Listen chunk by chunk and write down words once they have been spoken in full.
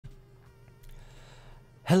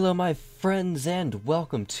Hello my friends and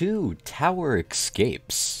welcome to Tower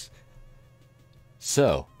Escapes.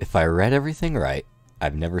 So, if I read everything right,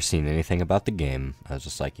 I've never seen anything about the game. I was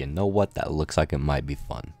just like, you know what, that looks like it might be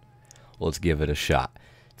fun. Well, let's give it a shot.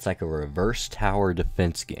 It's like a reverse tower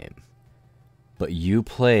defense game. But you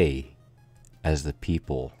play as the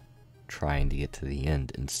people trying to get to the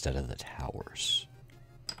end instead of the towers.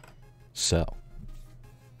 So,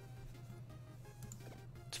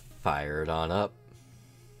 let's fire it on up.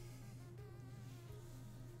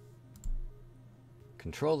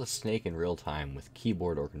 Control the snake in real time with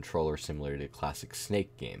keyboard or controller similar to a classic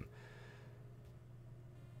snake game.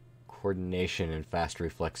 Coordination and fast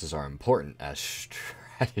reflexes are important as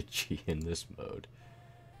strategy in this mode.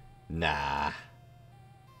 Nah.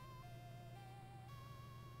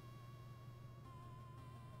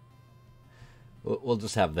 We'll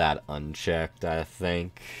just have that unchecked, I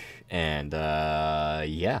think. And,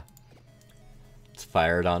 yeah. Let's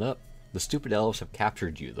fire it on up. The stupid elves have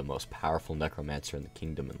captured you, the most powerful necromancer in the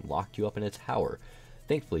kingdom, and locked you up in a tower.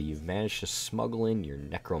 Thankfully, you've managed to smuggle in your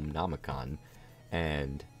Necronomicon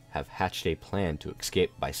and have hatched a plan to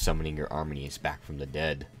escape by summoning your armies back from the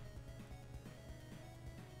dead.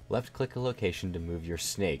 Left-click a location to move your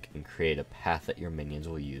snake and create a path that your minions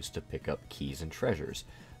will use to pick up keys and treasures.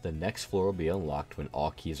 The next floor will be unlocked when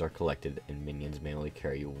all keys are collected, and minions may only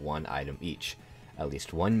carry one item each. At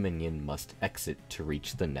least one minion must exit to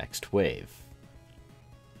reach the next wave.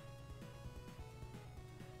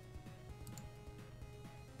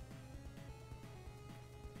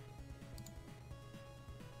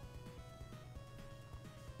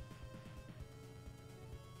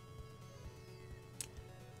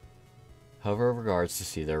 Hover over guards to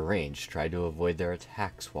see their range. Try to avoid their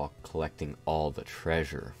attacks while collecting all the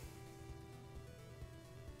treasure.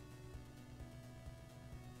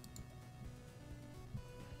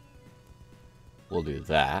 We'll do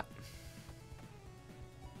that.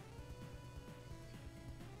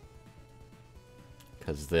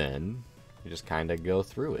 Because then you just kind of go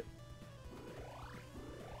through it.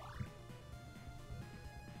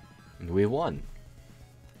 And we won.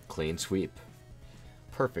 Clean sweep.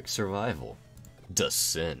 Perfect survival.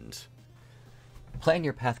 Descend. Plan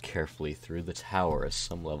your path carefully through the tower, as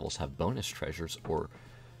some levels have bonus treasures or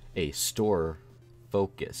a store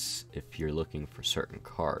focus if you're looking for certain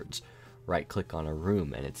cards. Right-click on a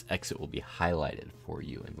room and its exit will be highlighted for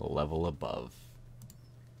you in the level above.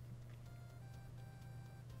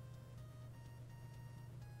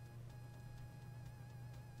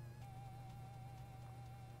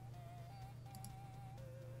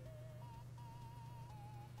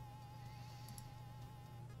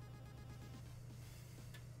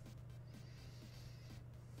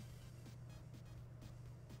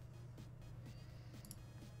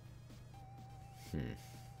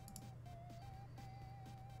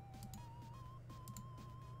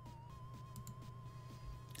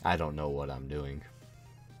 I don't know what I'm doing.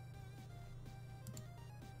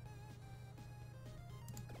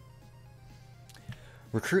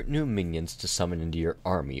 Recruit new minions to summon into your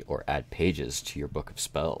army or add pages to your book of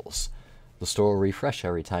spells. The store will refresh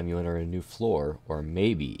every time you enter a new floor, or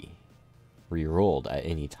maybe re-rolled at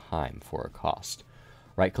any time for a cost.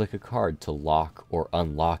 Right-click a card to lock or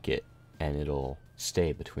unlock it, and it'll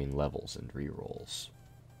stay between levels and re-rolls.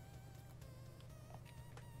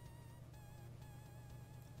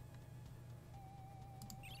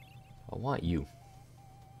 I want you.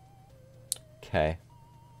 Okay.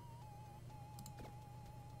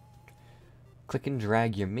 Click and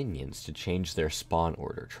drag your minions to change their spawn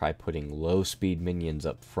order. Try putting low speed minions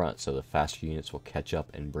up front so the faster units will catch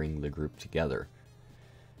up and bring the group together.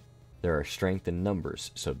 There are strength in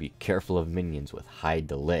numbers, so be careful of minions with high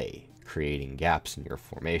delay, creating gaps in your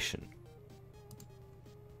formation.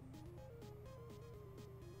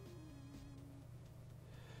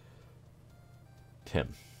 Tim.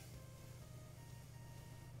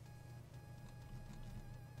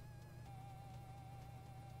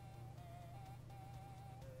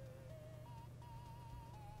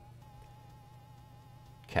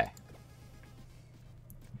 Okay.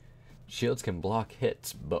 Shields can block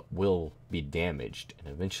hits, but will be damaged and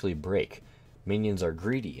eventually break. Minions are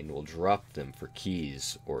greedy and will drop them for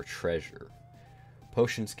keys or treasure.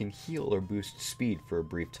 Potions can heal or boost speed for a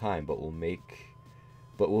brief time, but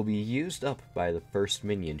will be used up by the first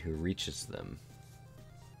minion who reaches them.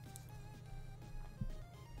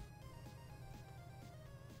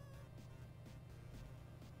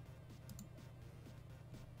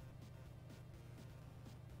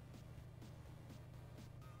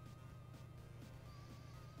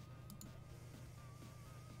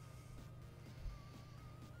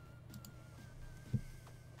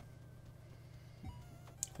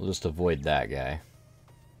 We'll just avoid that guy.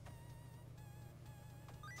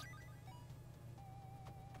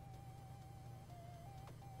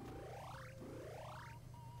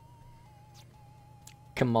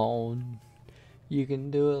 Come on. You can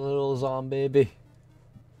do it, little zombie baby.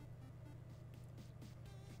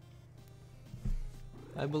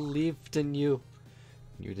 I believed in you.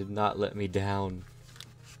 You did not let me down.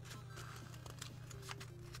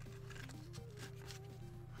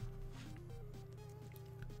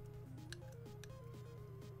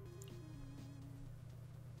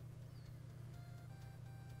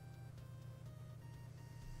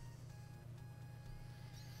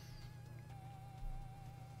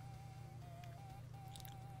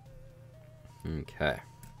 Okay.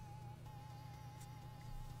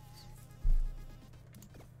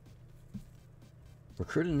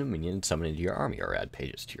 Recruit a new minion and summon into your army or add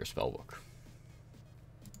pages to your spellbook.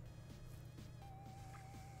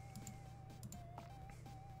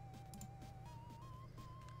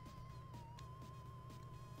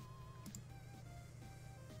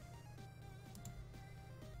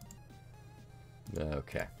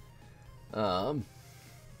 Okay.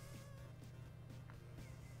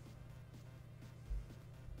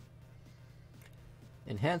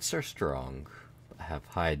 Enhanced are strong, but have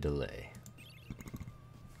high delay.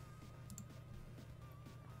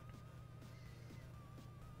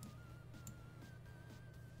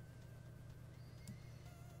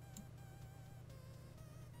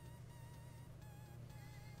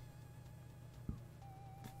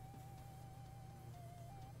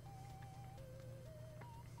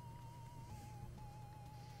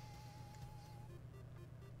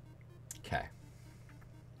 Okay.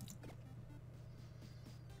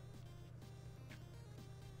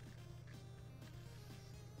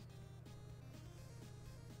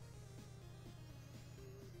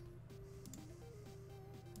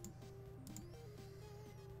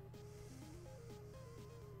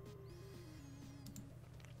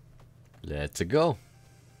 Let's go.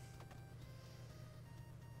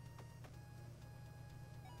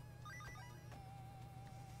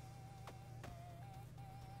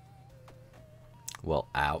 Well,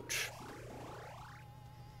 ouch.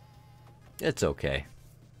 It's okay.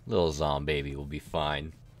 Little zombie baby will be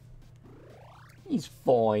fine. He's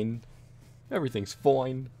fine. Everything's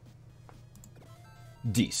fine.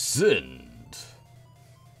 Descend.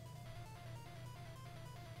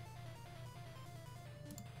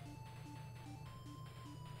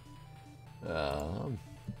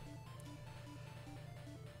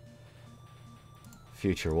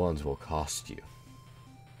 Future ones will cost you.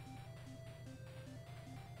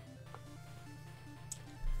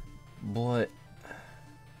 But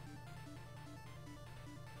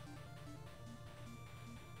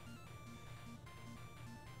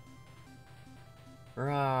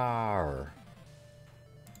rawr.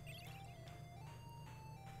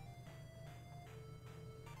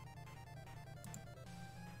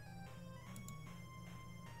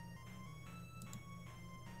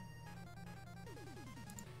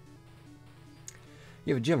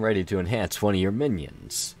 You have a gem ready to enhance one of your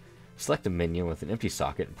minions. Select a minion with an empty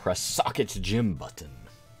socket and press Socket to Gem button.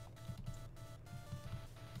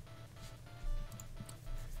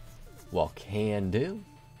 Well, can do.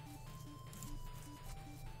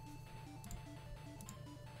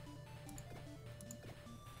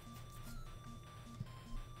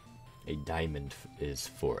 A diamond is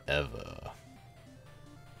forever.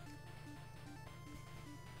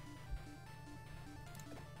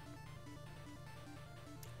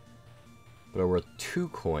 But are worth 2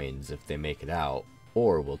 coins if they make it out,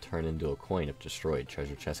 or will turn into a coin if destroyed.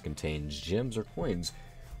 Treasure chest contains gems or coins,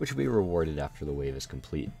 which will be rewarded after the wave is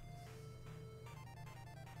complete.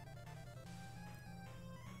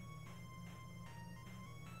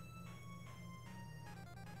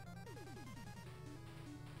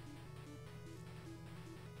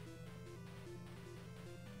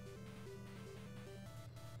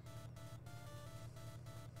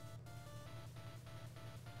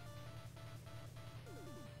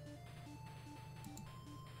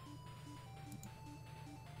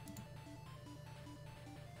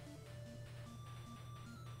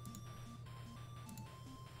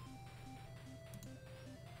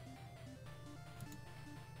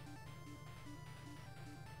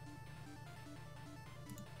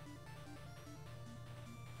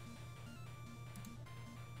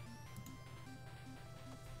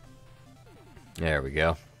 There we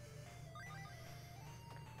go.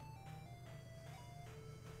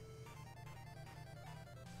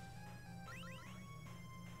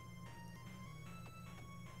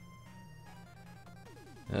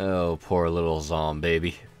 Oh, poor little zombie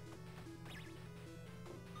baby.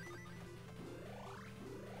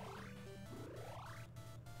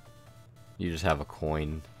 You just have a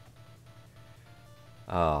coin.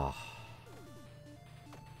 Oh.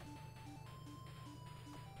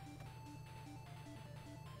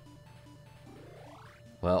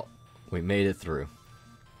 Well, we made it through.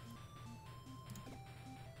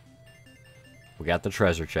 We got the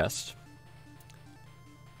treasure chest.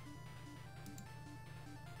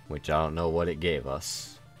 Which I don't know what it gave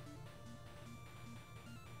us.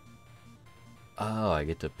 Oh, I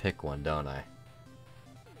get to pick one, don't I?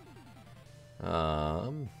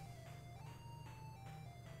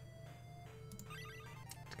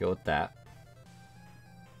 Let's go with that.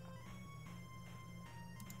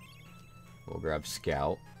 We'll grab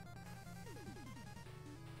Scout.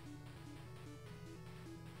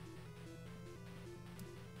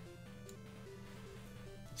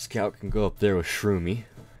 Scout can go up there with Shroomy.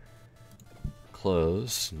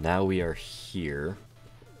 Close. Now we are here.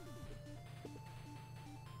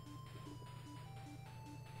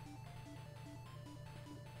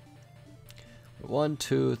 One,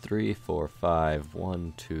 two, three, four, five.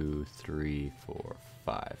 1, 2, 3, 4,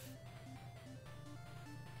 5.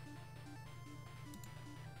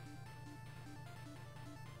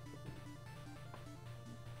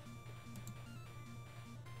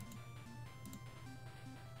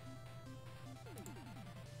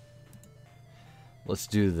 Let's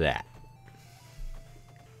do that.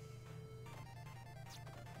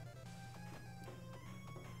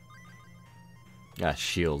 That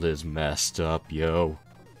shield is messed up, yo.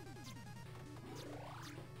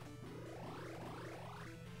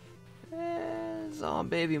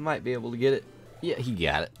 Zombaby might be able to get it. Yeah, he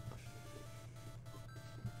got it.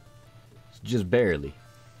 Just barely.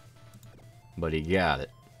 But he got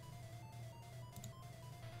it.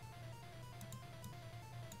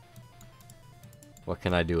 What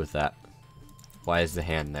can I do with that? Why is the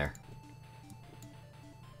hand there?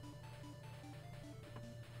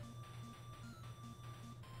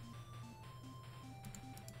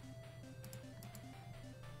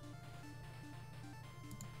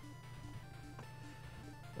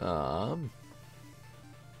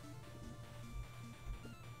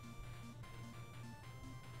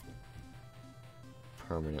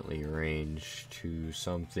 Permanently range to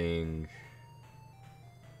something.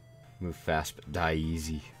 Move fast, but die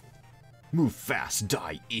easy. Move fast,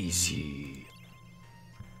 die easy.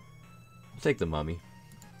 I'll take the mummy.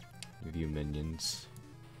 Review minions.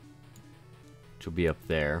 Which will be up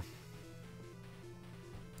there.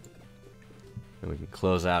 And we can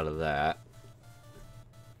close out of that.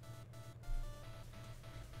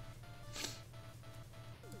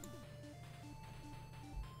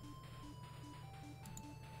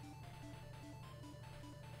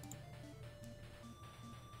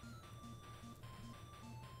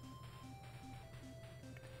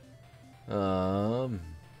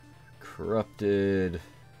 Corrupted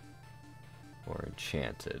or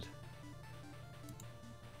enchanted.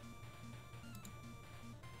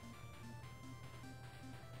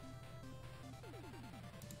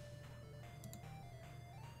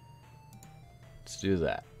 Let's do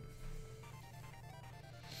that.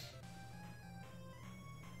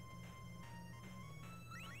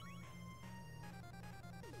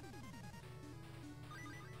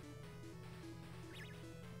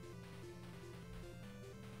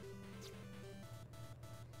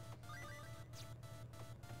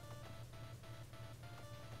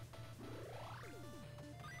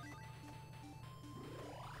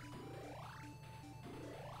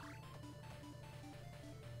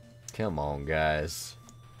 Come on, guys.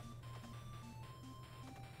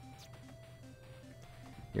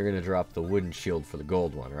 You're gonna drop the wooden shield for the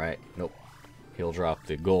gold one, right? Nope. He'll drop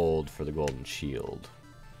the gold for the golden shield.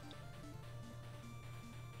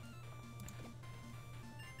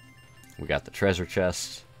 We got the treasure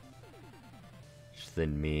chest. Which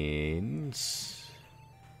then means...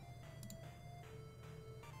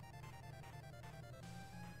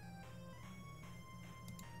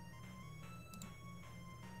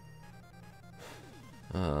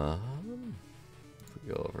 if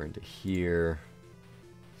we go over into here.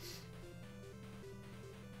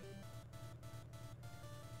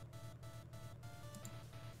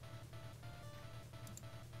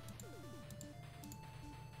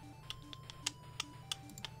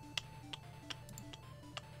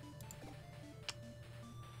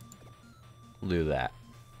 We'll do that.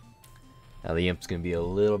 Now the imp's going to be a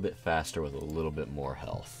little bit faster with a little bit more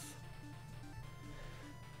health.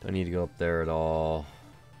 Don't need to go up there at all.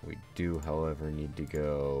 We do, however, need to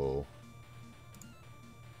go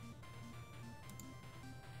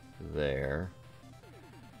there.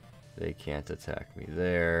 They can't attack me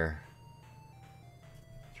there.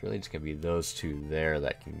 It's really just going to be those two there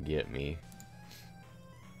that can get me.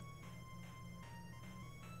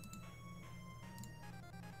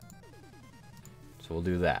 So we'll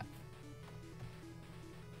do that.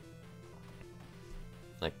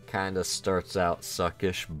 That kind of starts out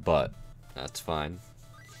suckish, but that's fine.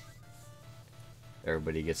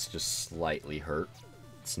 Everybody gets just slightly hurt.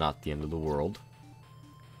 It's not the end of the world.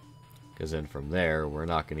 Because then from there, we're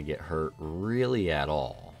not going to get hurt really at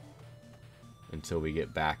all. Until we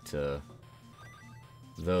get back to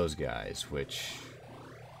those guys, which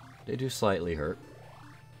they do slightly hurt.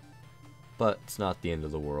 But it's not the end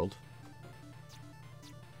of the world.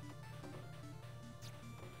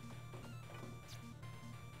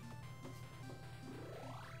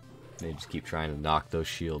 They just keep trying to knock those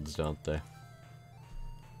shields, don't they?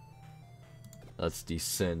 Let's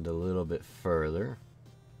descend a little bit further.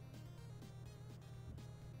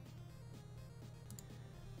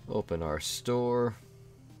 Open our store.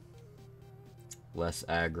 Less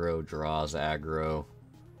aggro draws aggro.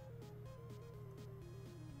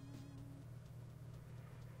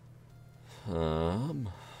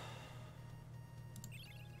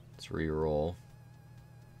 Let's re-roll.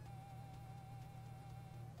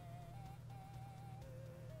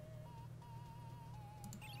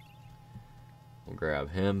 We'll grab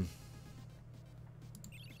him.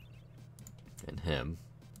 And him.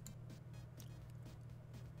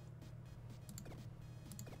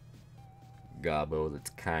 Gobbo that's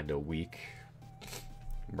kind of weak.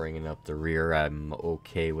 Bringing up the rear, I'm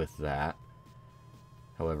okay with that.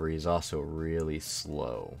 However, he's also really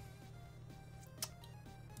slow.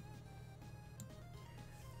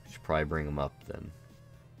 Should probably bring him up then.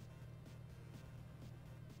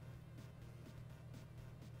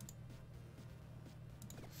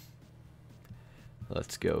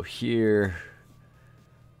 Let's go here.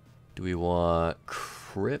 Do we want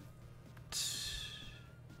Crypt,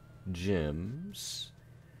 Gems,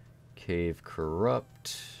 Cave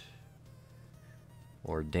Corrupt,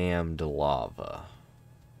 or Damned Lava?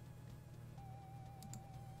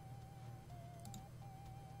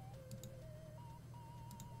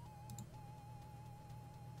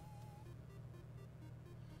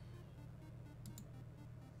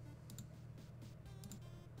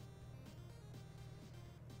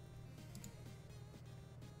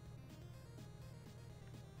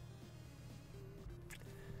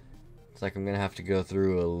 It's like I'm gonna have to go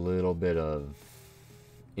through a little bit of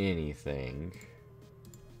anything,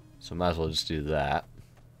 so might as well just do that.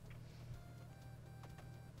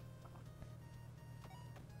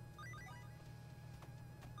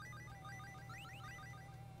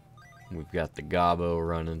 We've got the Gobbo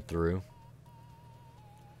running through.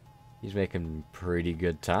 He's making pretty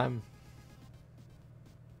good time.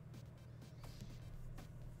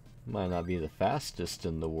 Might not be the fastest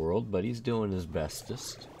in the world, but he's doing his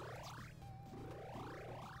bestest.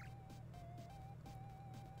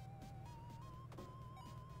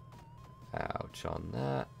 Ouch on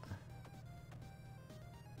that.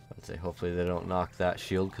 I'd say hopefully they don't knock that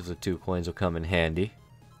shield because the 2 coins will come in handy.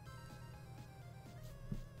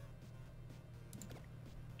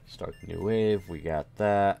 Start the new wave, we got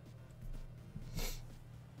that.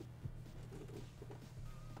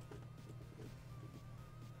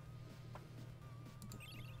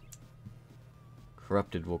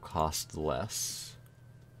 Corrupted will cost less.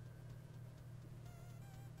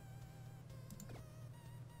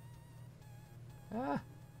 Ah.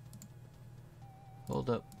 Hold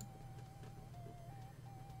up.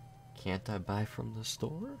 Can't I buy from the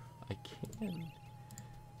store? I can.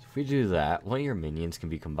 So if we do that, one of your minions can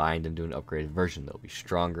be combined into an upgraded version. They'll be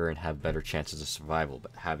stronger and have better chances of survival,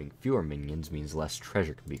 but having fewer minions means less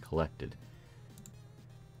treasure can be collected.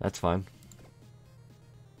 That's fine.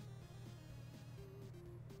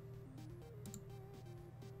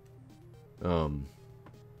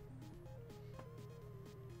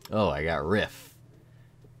 Oh, I got Riff.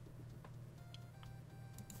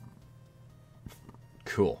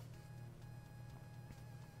 Cool.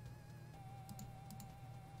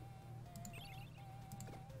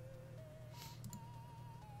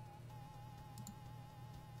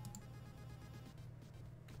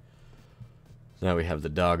 Now we have the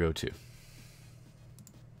doggo too.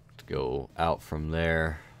 Let's go out from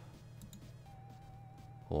there.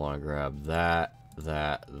 We'll want to grab that.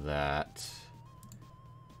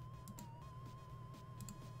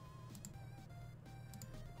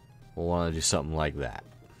 We'll want to do something like that.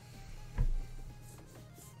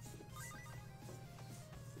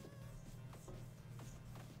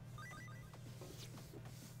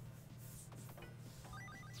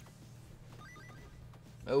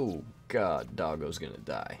 Oh God, doggo's gonna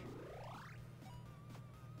die.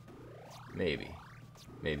 Maybe.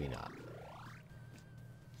 Maybe not.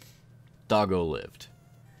 Doggo lived.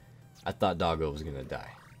 I thought doggo was gonna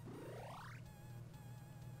die.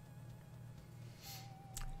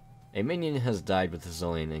 A minion has died with this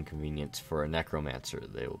only an inconvenience. For a necromancer,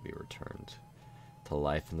 they will be returned to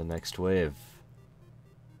life in the next wave.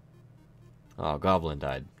 Oh, goblin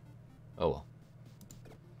died. Oh well.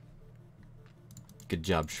 Good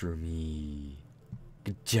job, Shroomy.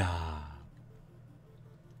 Good job.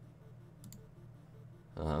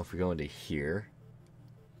 If we go into here,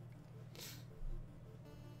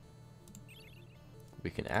 we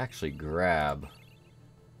can actually grab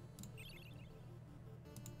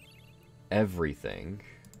everything.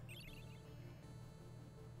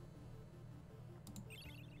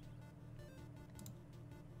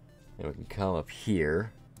 And we can come up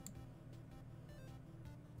here.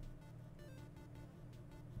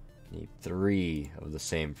 Need 3 of the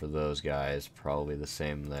same for those guys. Probably the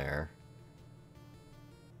same there.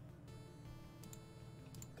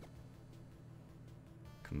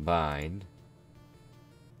 Combined.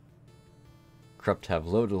 Corrupt have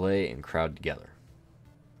low delay and crowd together.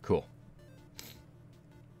 Cool.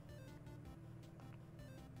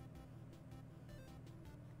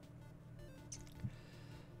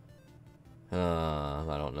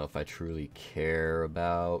 I don't know if I truly care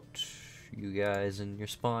about you guys and your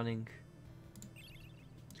spawning.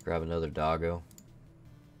 Let's grab another doggo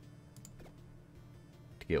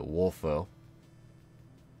to get Wolfo.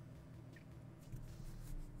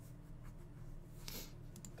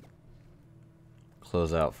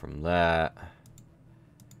 Close out from that.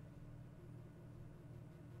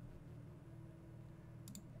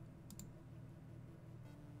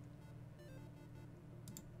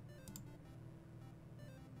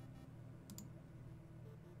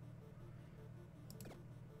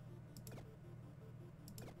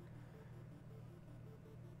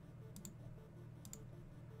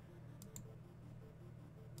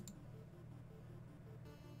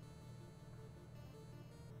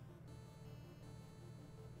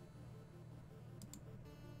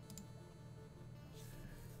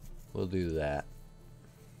 We'll do that.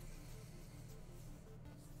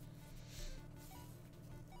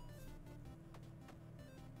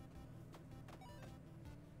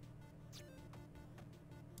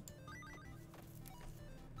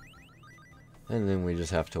 And then we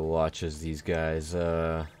just have to watch as these guys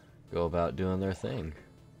go about doing their thing.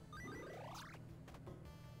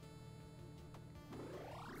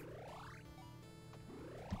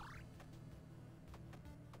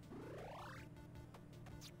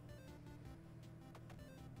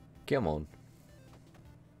 Come on.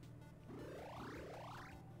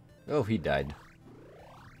 Oh, he died.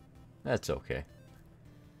 That's okay.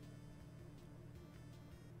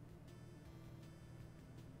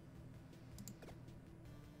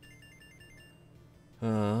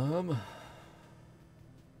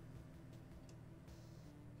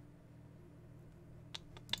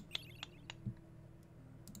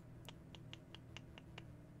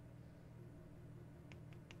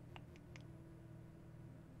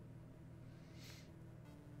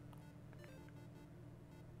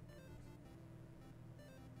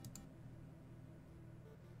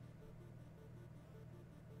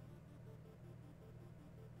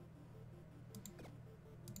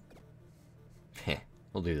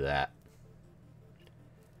 We'll do that.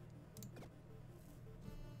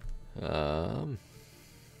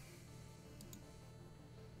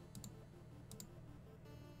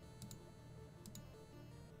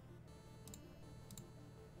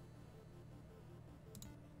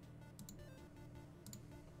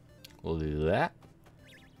 We'll do that,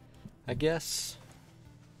 I guess.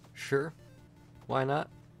 Sure. Why not?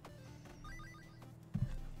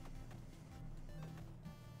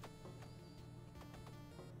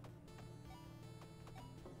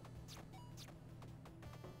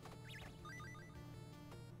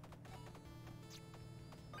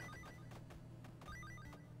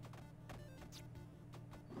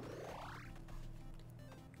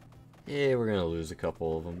 Yeah, we're gonna lose a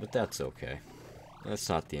couple of them, but that's okay. That's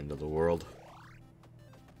not the end of the world.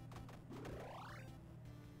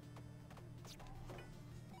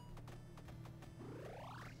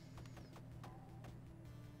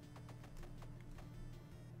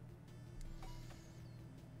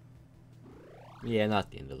 Yeah,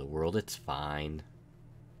 not the end of the world. It's fine.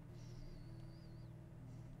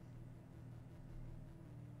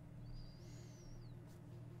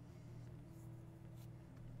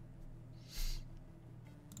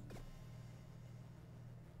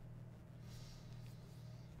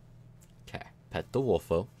 Okay, pet the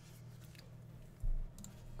wolfo.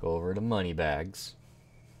 Go over to money bags.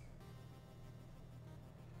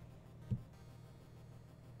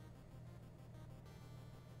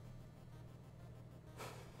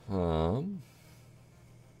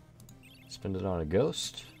 Spend it on a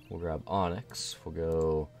ghost. We'll grab onyx. We'll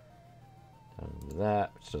go Into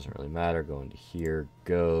that, which doesn't really matter. Go into here,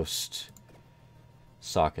 ghost,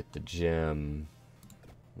 socket the gem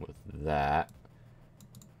with that.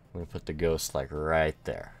 I'm gonna put the ghost like right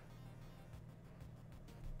there.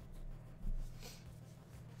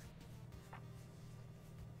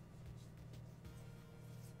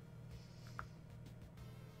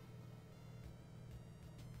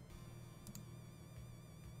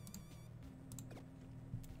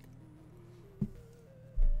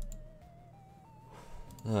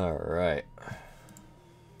 All right.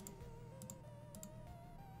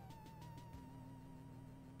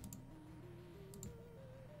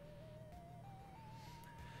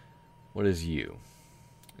 What is you?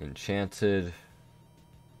 Enchanted,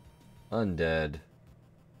 undead,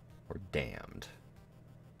 or damned?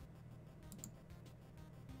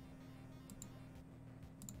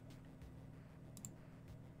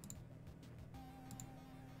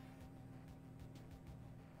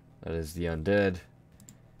 That is the undead.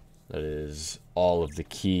 That is all of the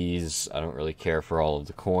keys. I don't really care for all of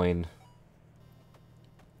the coin.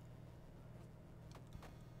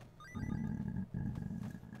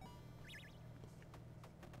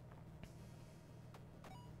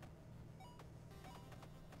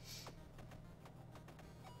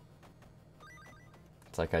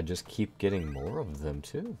 It's like I just keep getting more of them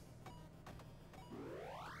too.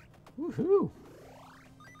 Woohoo!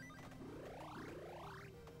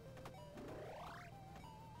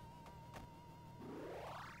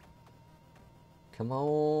 Come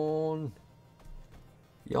on.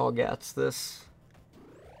 Y'all gats this.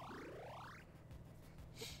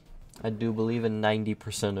 I do believe in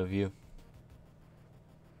 90% of you.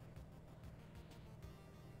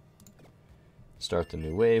 Start the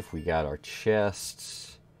new wave. We got our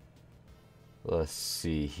chests. Let's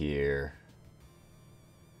see here.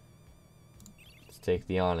 Let's take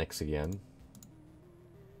the onyx again.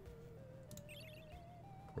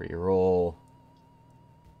 Reroll.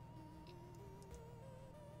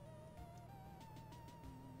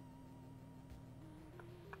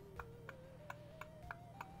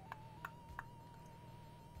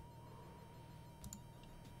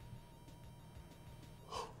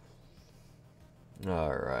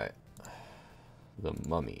 Alright. The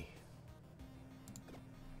mummy.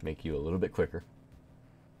 Make you a little bit quicker.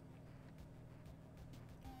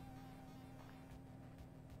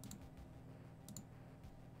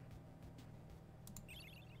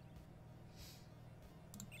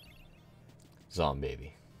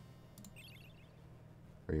 Zombaby.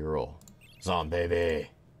 Reroll. Zombaby.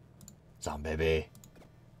 Zombaby.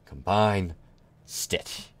 Combine.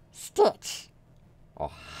 Stitch. Stitch.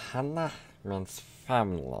 Oh, Hannah means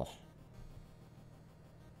family.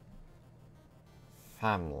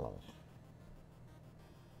 Family.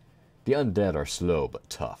 The undead are slow but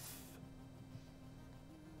tough.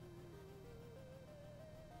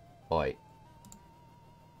 Oi.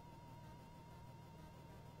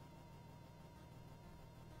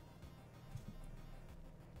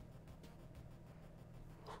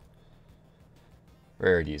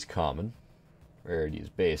 Rarity is common. Rarity is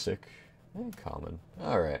basic. And common.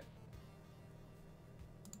 Alright.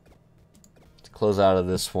 Let's close out of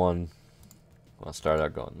this one. I'll start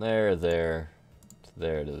out going there, there, to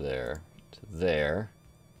there, to there, to there.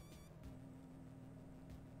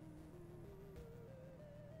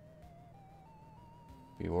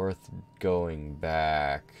 Be worth going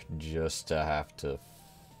back just to have to...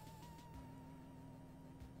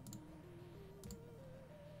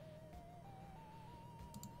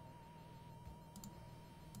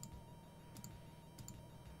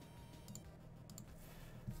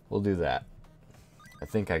 We'll do that. I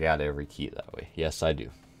think I got every key that way. Yes, I do.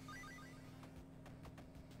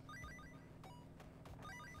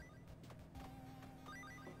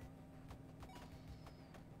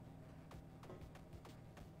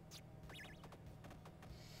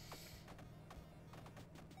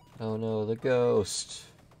 Oh no, the ghost.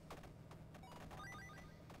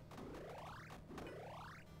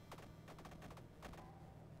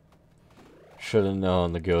 Should have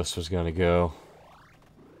known the ghost was gonna go.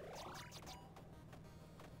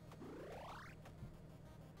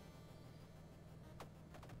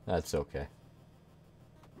 That's okay.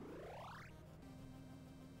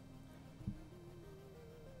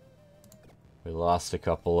 We lost a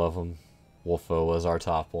couple of them. Wolfo was our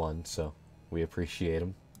top one, so we appreciate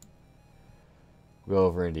him. Go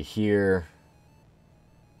over into here.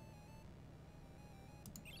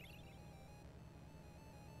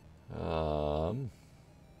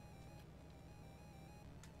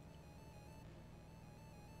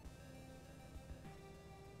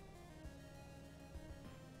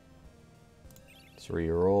 Let's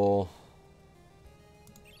reroll.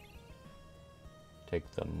 Take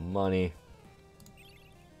the money.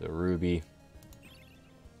 The ruby.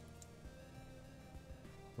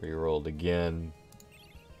 Rerolled again.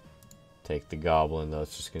 Take the goblin, though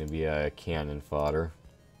it's just going to be a cannon fodder.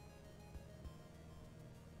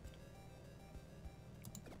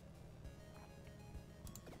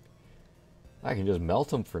 I can just melt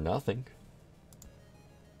them for nothing.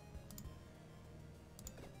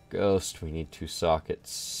 Ghost, we need to socket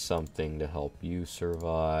something to help you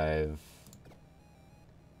survive.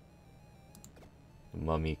 The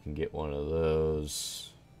mummy can get one of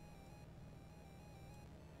those.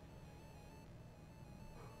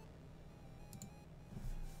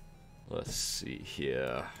 Let's see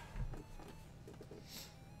here.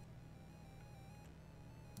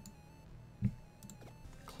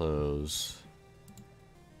 Close.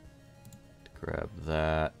 Grab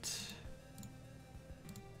that.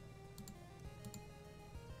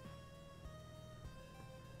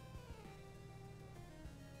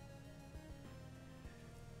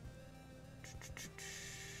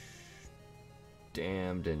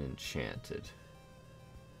 Damned and enchanted.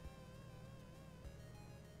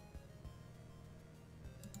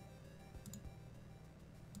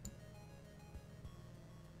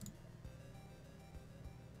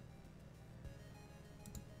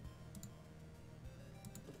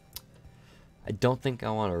 I don't think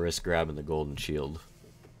I want to risk grabbing the golden shield.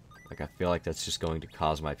 Like, I feel like that's just going to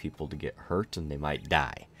cause my people to get hurt and they might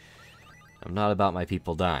die. I'm not about my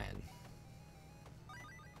people dying.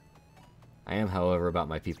 I am, however, about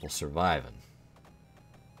my people surviving.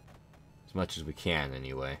 As much as we can,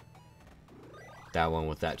 anyway. That one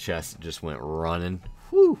with that chest just went running.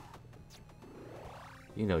 Whew!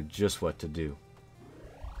 You know just what to do.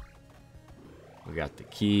 We got the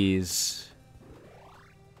keys.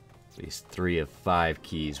 At least 3 of 5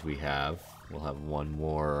 keys we have. We'll have one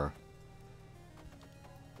more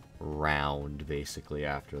round, basically,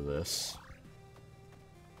 after this.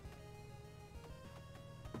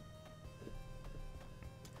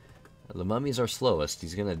 The mummy's our slowest.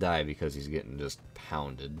 He's gonna die because he's getting just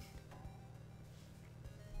pounded.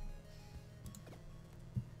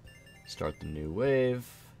 Start the new wave.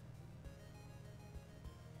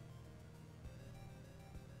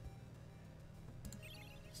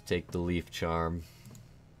 Let's take the leaf charm.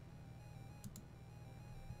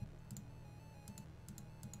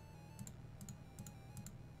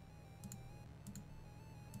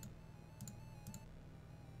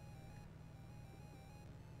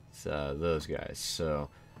 Those guys. So,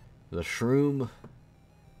 the shroom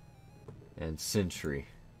and sentry.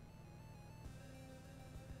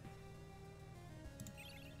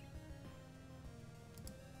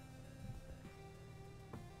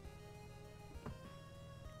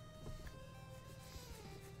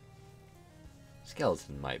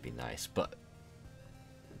 Skeleton might be nice, but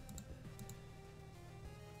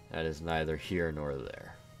that is neither here nor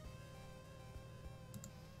there.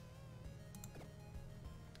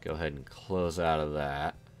 Go ahead and close out of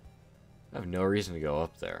that. I have no reason to go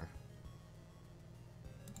up there.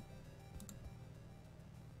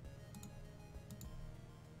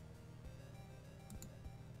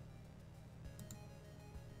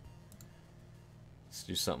 Let's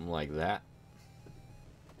do something like that.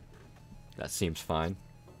 That seems fine.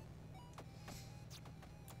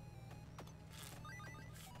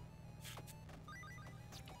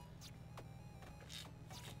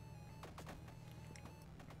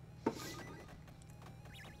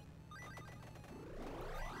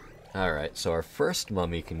 Alright, so our first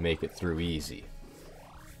mummy can make it through easy.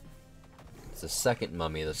 It's the second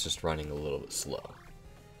mummy that's just running a little bit slow.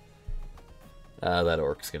 That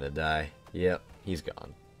orc's gonna die. Yep, he's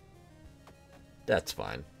gone. That's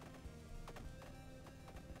fine.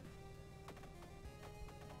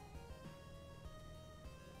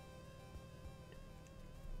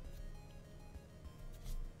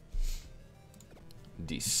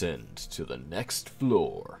 Descend to the next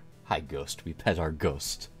floor. Hi, ghost. We pet our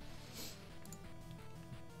ghost.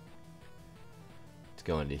 Let's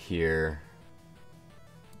go into here.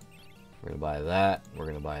 We're gonna buy that. We're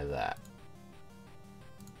gonna buy that.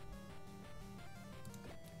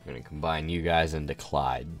 We're gonna combine you guys into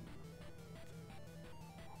Clyde.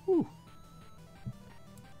 Whew. I'm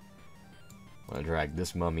gonna drag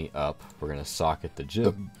this mummy up. We're gonna socket the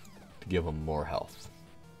gym to give him more health.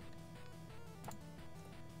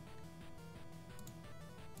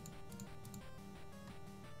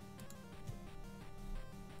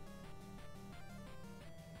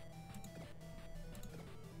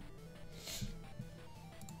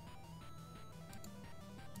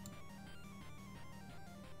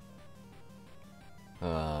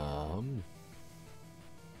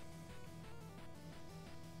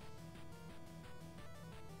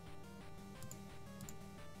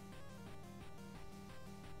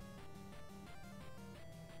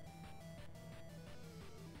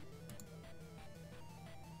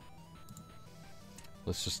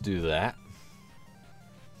 let's just do that.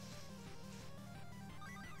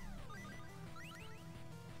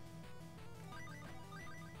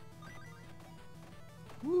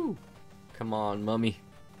 Woo! Come on, mummy.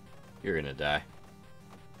 You're gonna die.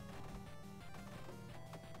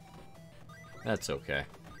 That's okay.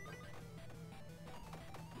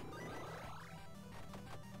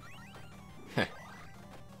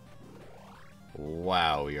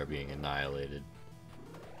 Wow, we are being annihilated.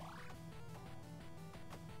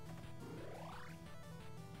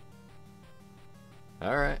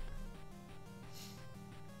 Alright.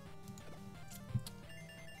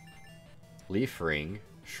 Leaf Ring,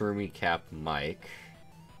 Shroomy Cap Mike,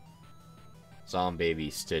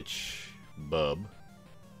 Zombaby Stitch Bub.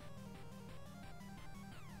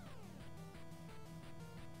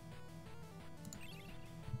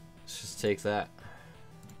 Let's just take that.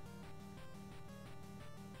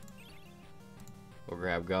 We'll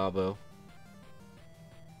grab Gobbo.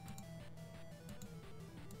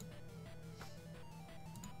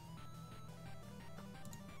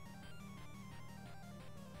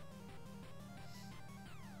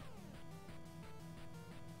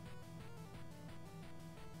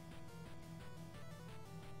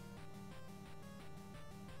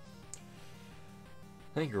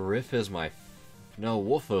 I think Riff is my... No,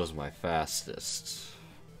 Wolfo is my fastest.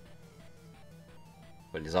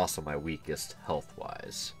 But he's also my weakest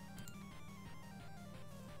health-wise.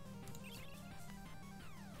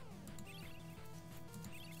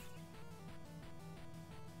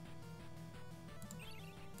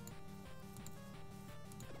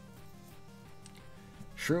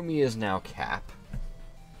 Shroomy is now Cap,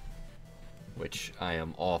 which I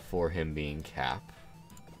am all for him being Cap.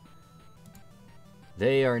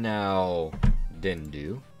 They are now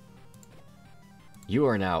Dindu. You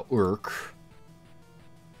are now Urk.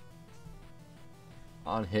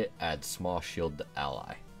 On hit, add small shield to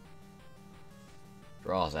ally.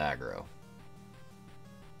 Draws aggro.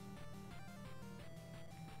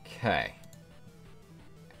 Okay.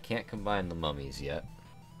 I can't combine the mummies yet.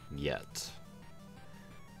 Let's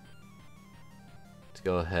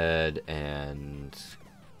go ahead and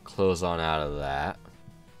close on out of that.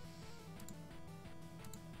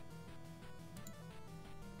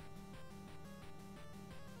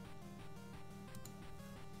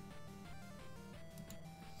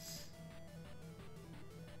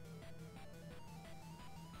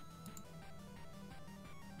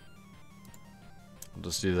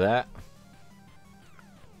 Just do that.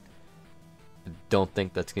 I don't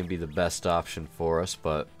think that's going to be the best option for us,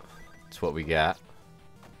 but it's what we got.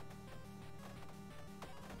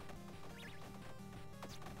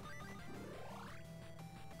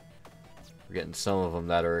 We're getting some of them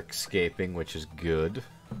that are escaping, which is good.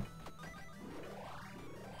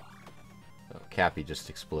 Oh, Cappy just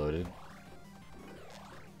exploded.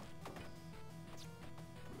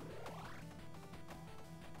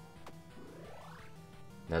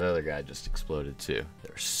 That other guy just exploded too.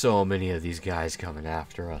 There's so many of these guys coming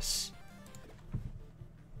after us.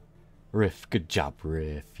 Riff, good job,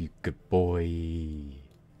 Riff. You good boy.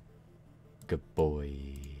 Good boy.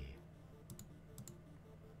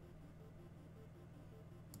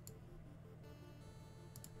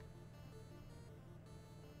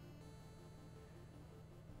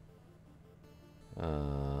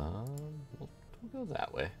 We'll go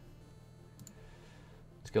that way.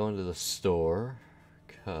 Let's go into the store.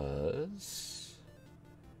 Because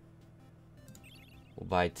we'll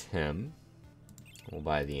buy Tim. We'll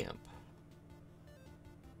buy the imp.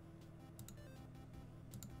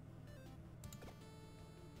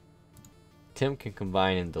 Tim can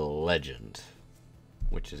combine into legend,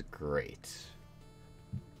 which is great.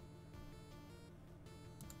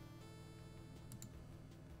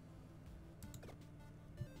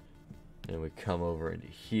 And we come over into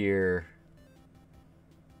here.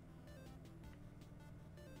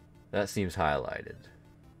 That seems highlighted.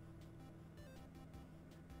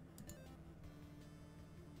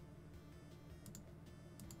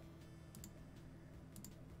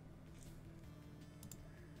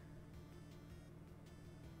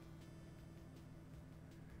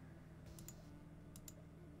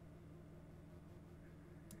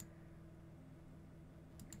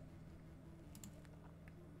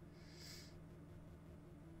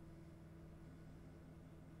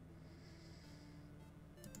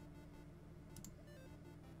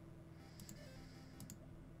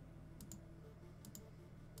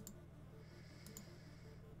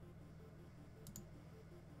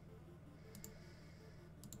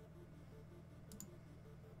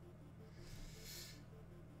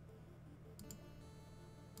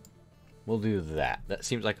 We'll do that. That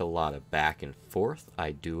seems like a lot of back and forth.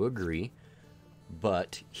 I do agree.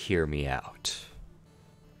 But hear me out.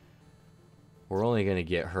 We're only going to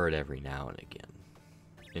get hurt every now and again.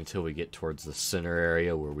 Until we get towards the center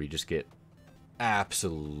area where we just get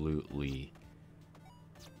absolutely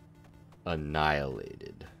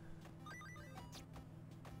annihilated.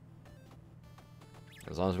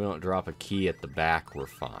 As long as we don't drop a key at the back, we're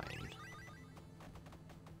fine.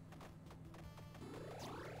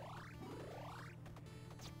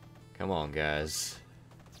 Come on, guys.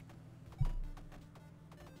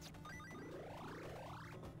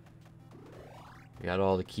 We got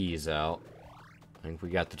all the keys out. I think we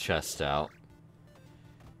got the chest out.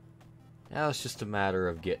 Now it's just a matter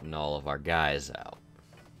of getting all of our guys out.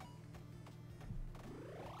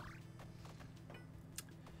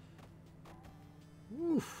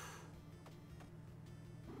 Oof.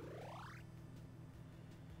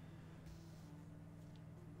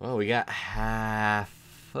 Well, we got half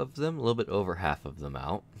of them, a little bit over half of them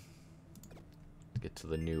out. Let's get to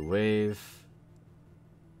the new wave.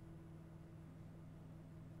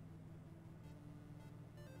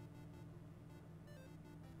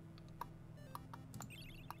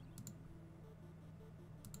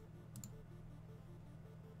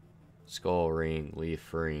 Skull ring,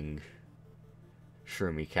 leaf ring,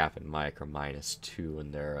 Shroomy Cap and Mike are -2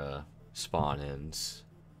 in their spawn ins.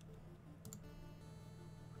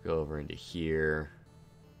 Go over into here.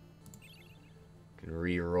 Can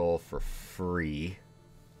re-roll for free.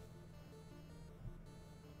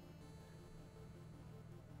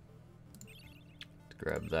 Let's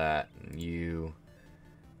grab that and you,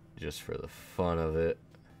 just for the fun of it.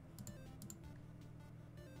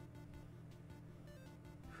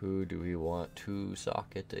 Who do we want to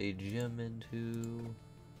socket a gem into?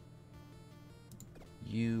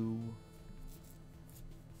 You.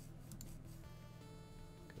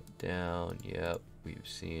 Go down, yep, we've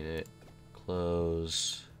seen it.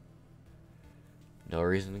 Close. No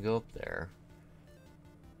reason to go up there.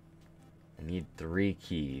 I need 3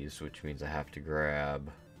 keys, which means I have to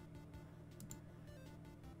grab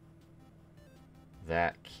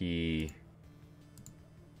that key.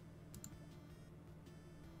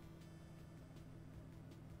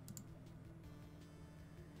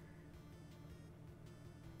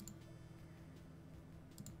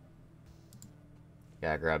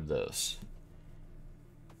 Gotta grab those.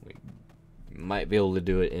 We might be able to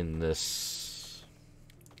do it in this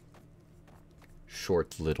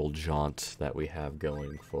short little jaunt that we have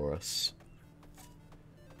going for us.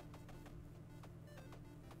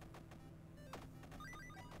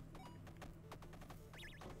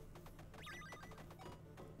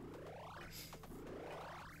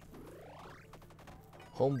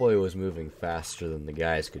 Homeboy was moving faster than the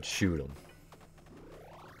guys could shoot him.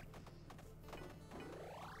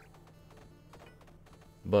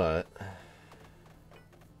 But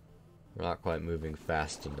we're not quite moving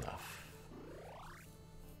fast enough.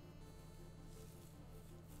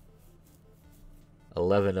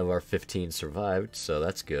 $11 of our 15 survived, so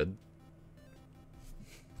that's good.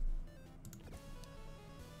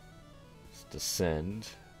 Let's descend.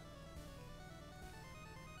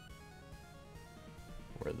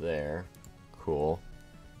 We're there. Cool.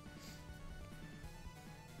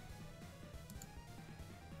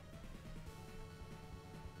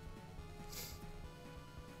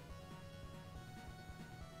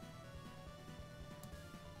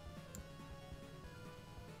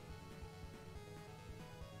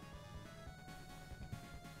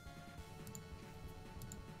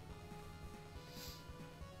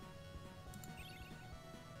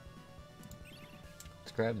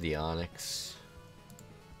 Let's grab the onyx.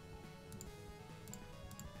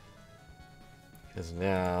 Because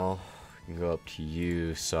now we can go up to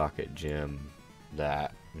you, socket gem,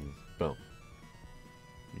 that, and boom.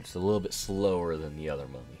 It's a little bit slower than the other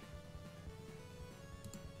mummy.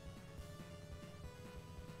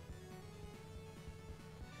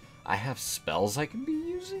 I have spells I can be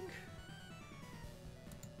using?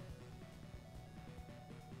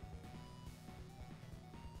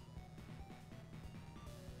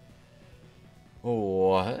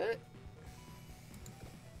 What?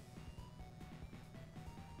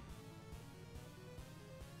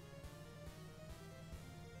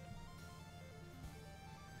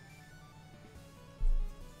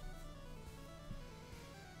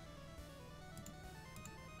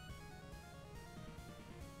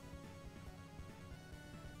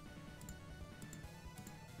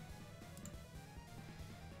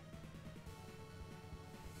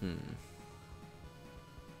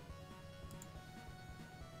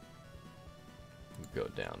 Go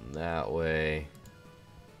down that way.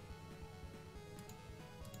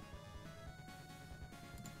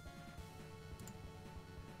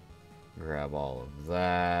 Grab all of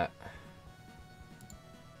that.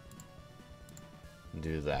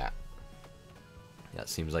 Do that. That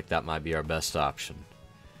seems like that might be our best option.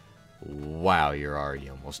 Wow, you're already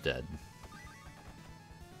almost dead.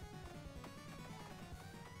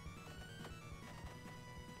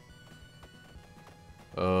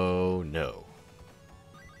 Oh no.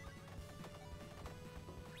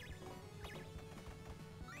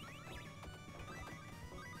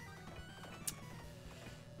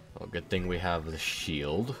 Well, good thing we have the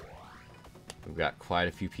shield. We've got quite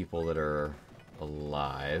a few people that are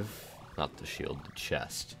alive. Not the shield, the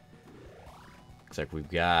chest. Looks like we've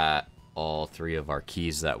got all 3 of our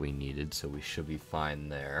keys that we needed, so we should be fine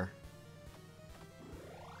there.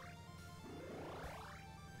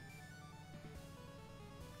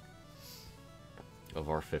 Of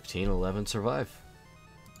our 15, 11 survive.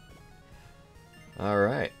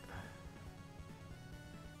 Alright.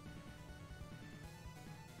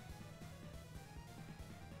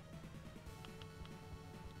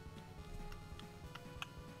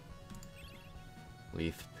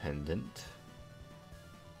 Leaf pendant.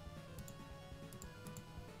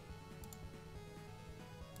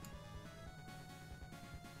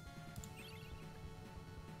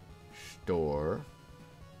 Store.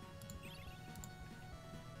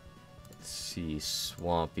 Let's see,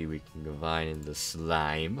 Swampy we can combine into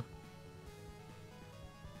Slime.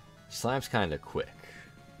 Slime's kind of quick.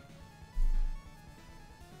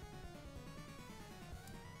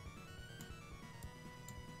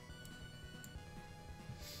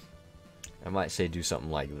 I might say do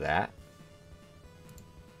something like that.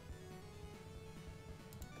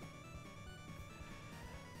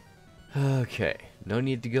 Okay, no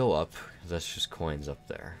need to go up, because that's just coins up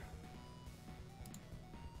there.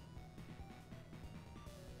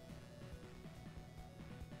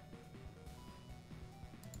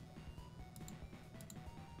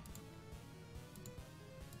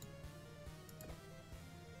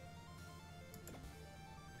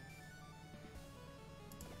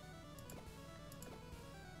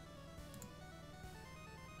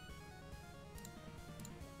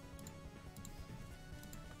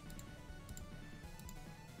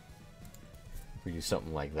 We do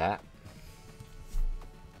something like that.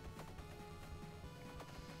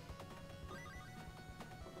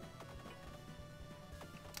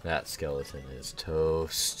 That skeleton is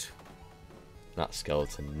toast. Not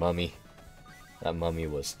skeleton, mummy. That mummy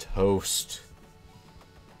was toast.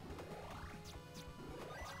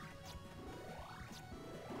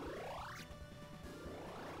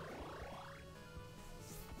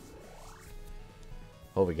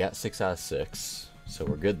 Well, we got 6 out of 6, so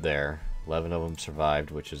we're good there. 11 of them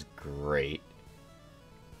survived, which is great.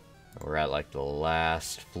 We're at like the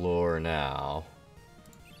last floor now.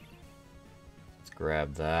 Let's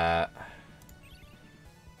grab that.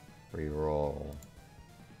 Reroll.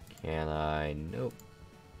 Can I? Nope.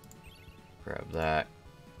 Grab that.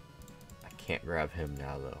 I can't grab him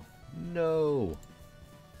now though. No!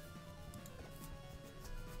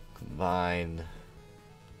 Combine.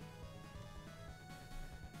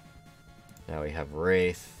 Now we have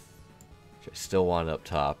Wraith. Which I still want up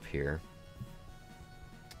top here.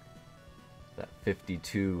 That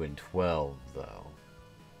 52 and 12 though.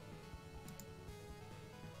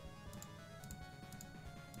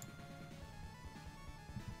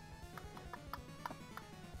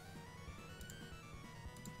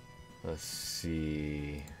 Let's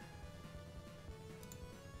see.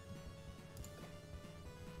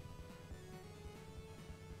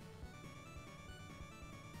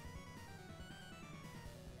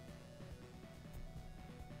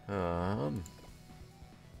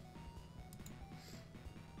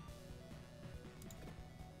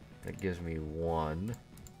 That gives me 1. How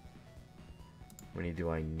many do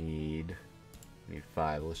I need? I need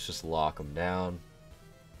 5. Let's just lock them down.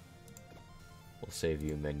 We'll save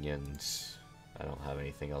you minions. I don't have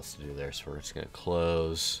anything else to do there, so we're just gonna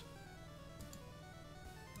close.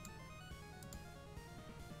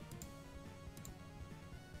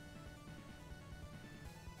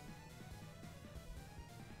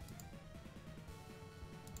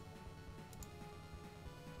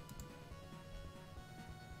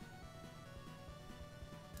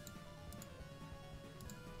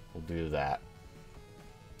 Do that.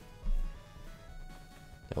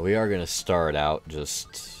 Now we are going to start out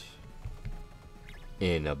just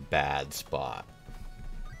in a bad spot.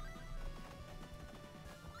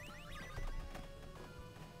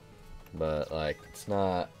 But like it's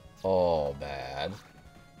not all bad.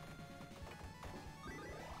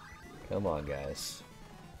 Come on guys.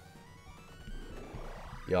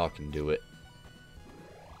 Y'all can do it.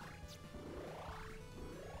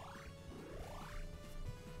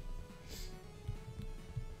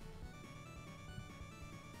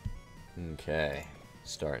 Okay,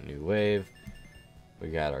 start new wave. We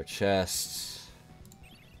got our chests.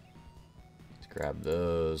 Let's grab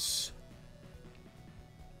those.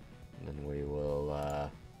 And then we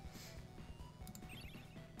will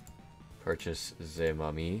purchase the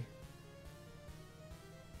mummy.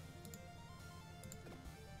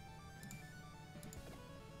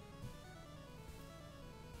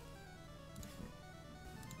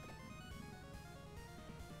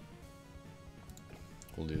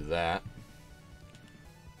 We'll do that.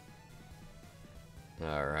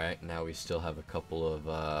 Alright, now we still have a couple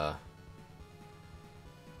of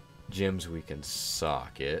gems we can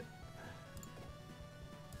socket.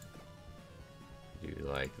 Do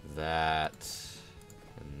like that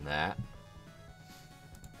and that.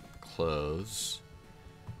 Close.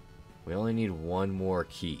 We only need one more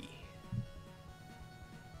key.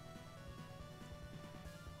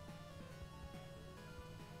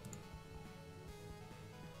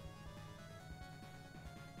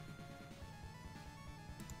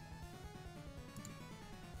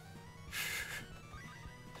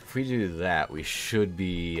 If we do that, we should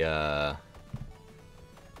be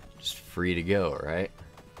just free to go, right?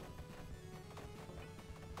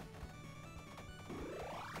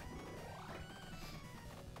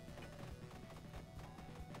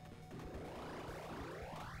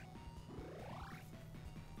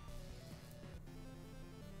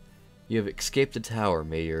 You have escaped the tower.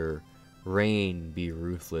 May your rain be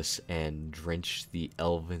ruthless and drench the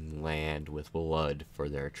elven land with blood for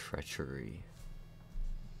their treachery.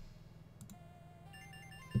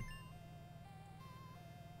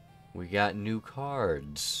 We got new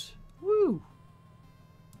cards. Woo!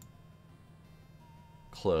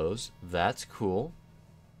 Close. That's cool.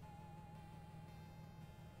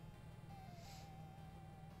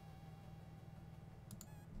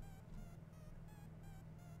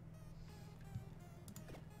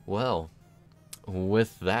 Well,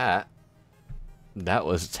 with that, that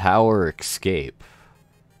was Tower Escape,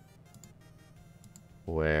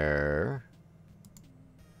 where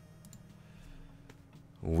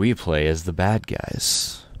we play as the bad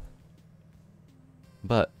guys.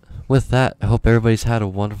 But with that, I hope everybody's had a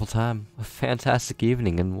wonderful time, a fantastic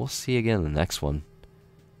evening, and we'll see you again in the next one.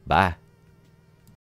 Bye.